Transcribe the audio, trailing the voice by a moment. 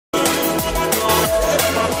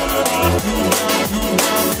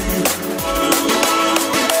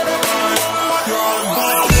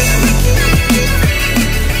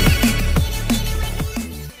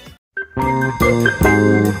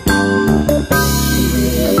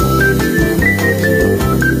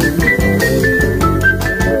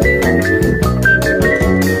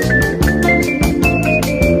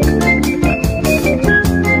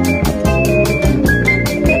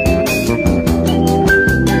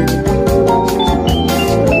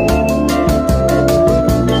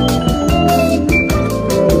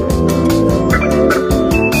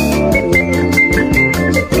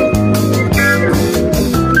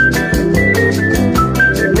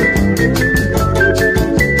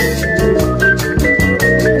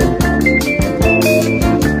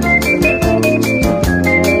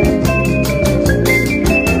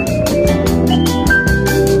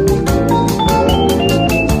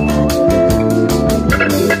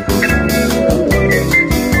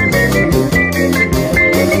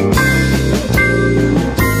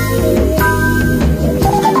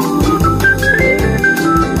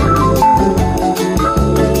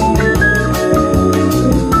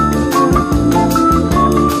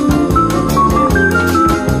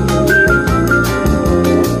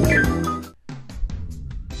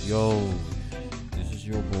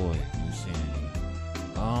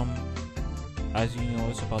As you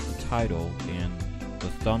notice about the title and the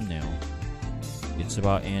thumbnail, it's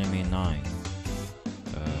about Anime 9.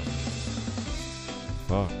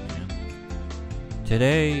 Fuck, man.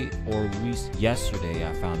 Today, or at least yesterday,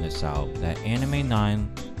 I found this out, that Anime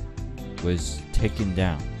 9 was taken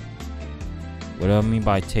down. What do I mean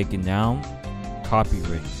by taken down?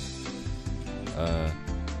 Copyright.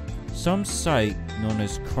 Some site known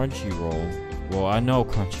as Crunchyroll, well, I know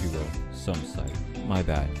Crunchyroll, some site, my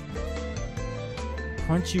bad.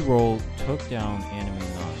 Crunchyroll took down Anime 9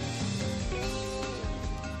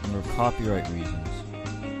 under copyright reasons,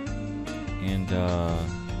 and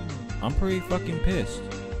I'm pretty fucking pissed.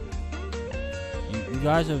 You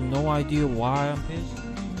guys have no idea why I'm pissed.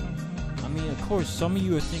 I mean, of course, some of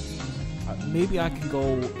you are thinking maybe I can go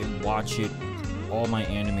and watch it, all my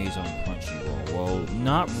animes on Crunchyroll. Well,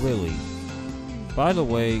 not really. By the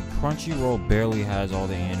way, Crunchyroll barely has all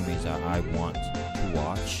the animes that I want to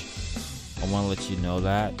watch. I want to let you know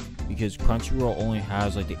that, because Crunchyroll only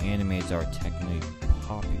has like the animes that are technically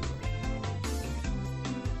popular.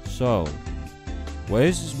 So, what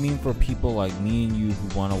does this mean for people like me and you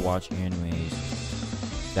who want to watch animes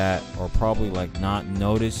that are probably like not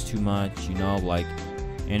noticed too much, you know, like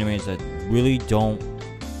animes that really don't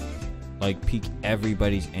like pique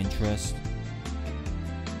everybody's interest?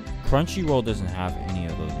 Crunchyroll doesn't have any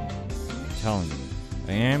of those animes, I'm telling you.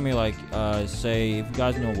 An anime like, say, if you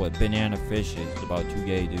guys know what Banana Fish is, it's about two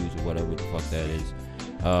gay dudes or whatever the fuck that is.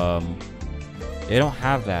 They don't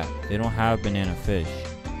have that. They don't have Banana Fish.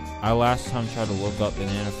 I last time tried to look up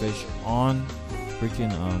Banana Fish on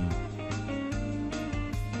freaking,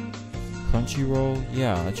 Crunchyroll.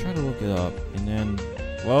 Yeah, I tried to look it up, and then,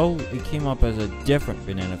 well, it came up as a different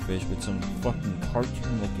Banana Fish with some fucking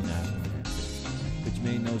cartoon-looking ass Banana Fish, which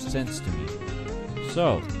made no sense to me.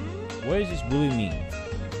 So, what does this really mean?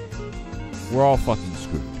 We're all fucking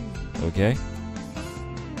screwed, okay?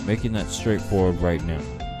 Making that straightforward right now.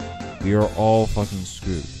 We are all fucking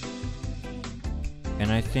screwed.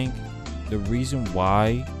 And I think the reason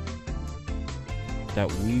why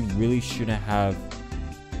that we really shouldn't have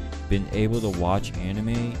been able to watch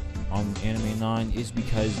anime on Anime 9 is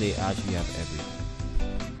because they actually have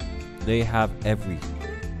everything. They have everything.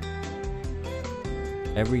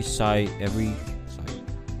 Every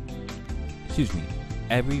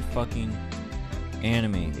fucking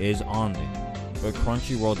anime is on there, but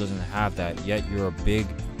Crunchyroll doesn't have that, yet you're a big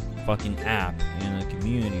fucking app in the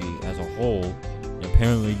community as a whole, and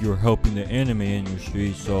apparently you're helping the anime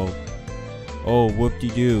industry, so, oh,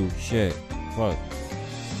 whoop-de-doo, shit, fuck.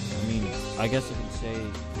 I mean, I guess I can say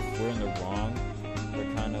we're in the wrong for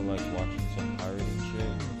kind of like watching some pirating shit,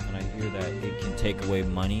 and I hear that it can take away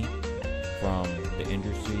money from the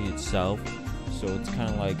industry itself, so it's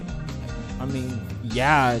kind of like, I mean,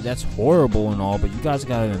 yeah, that's horrible and all, but you guys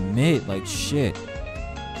gotta admit, like, shit,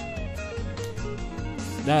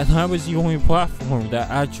 that was the only platform that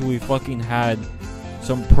actually fucking had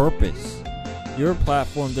some purpose. Your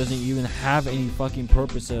platform doesn't even have any fucking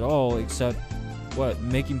purpose at all, except, what,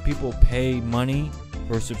 making people pay money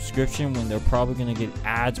for a subscription when they're probably gonna get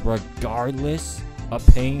ads regardless of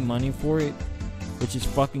paying money for it, which is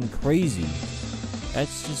fucking crazy.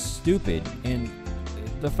 That's just stupid. And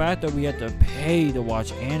the fact that we have to pay to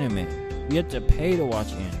watch anime. We have to pay to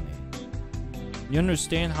watch anime. You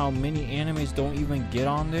understand how many animes don't even get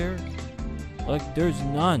on there? Like, there's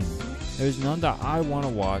none. There's none that I want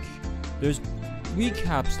to watch. There's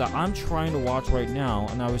recaps that I'm trying to watch right now,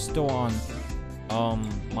 and I was still on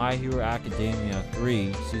My Hero Academia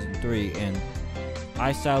 3, Season 3, and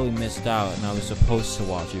I sadly missed out, and I was supposed to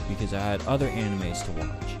watch it because I had other animes to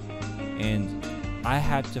watch. And I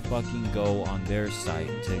had to fucking go on their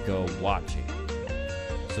site to go watch it.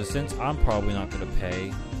 So since I'm probably not gonna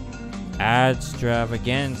pay,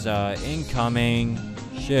 Adstravaganza incoming.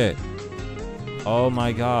 Shit. Oh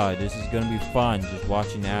my god, this is gonna be fun, just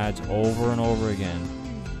watching ads over and over again.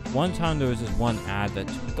 One time there was this one ad that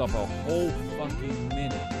took up a whole fucking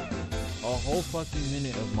minute. A whole fucking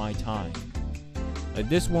minute of my time. Like,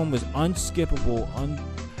 this one was unskippable,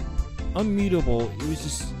 unmutable. It was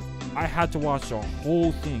just, I had to watch the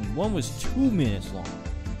whole thing. One was 2 minutes long.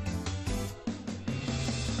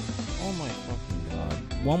 Oh my fucking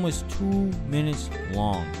god. One was 2 minutes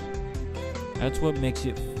long. That's what makes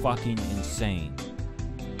it fucking insane.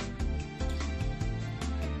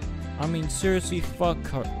 I mean, seriously, fuck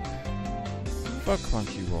Crunchyroll.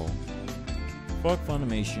 Fuck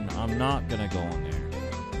Funimation. I'm not gonna go on there.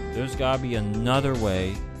 There's gotta be another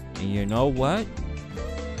way. And you know what?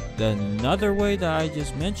 The another way that I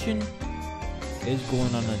just mentioned is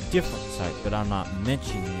going on a different site, but I'm not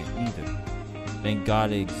mentioning it either. Thank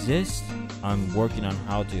God it exists. I'm working on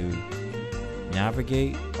how to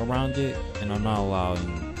navigate around it, and I'm not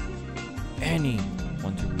allowing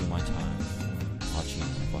anyone to ruin my time watching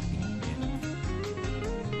fucking anime.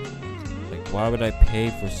 Like, why would I pay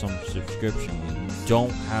for some subscription when you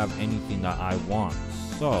don't have anything that I want?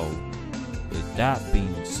 So, with that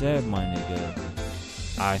being said, my nigga,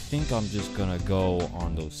 I think I'm just gonna go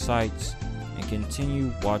on those sites and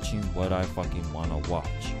continue watching what I fucking wanna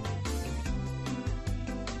watch.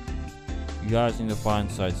 You guys need to find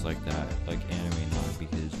sites like that, like Anime9,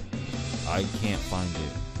 because I can't find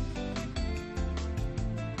it.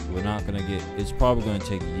 We're not gonna get, it's probably gonna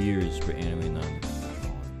take years for Anime9 to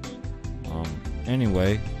come on.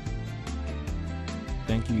 Anyway,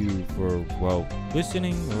 thank you for, well,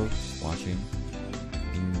 listening or watching.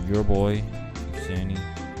 And your boy, Xerah.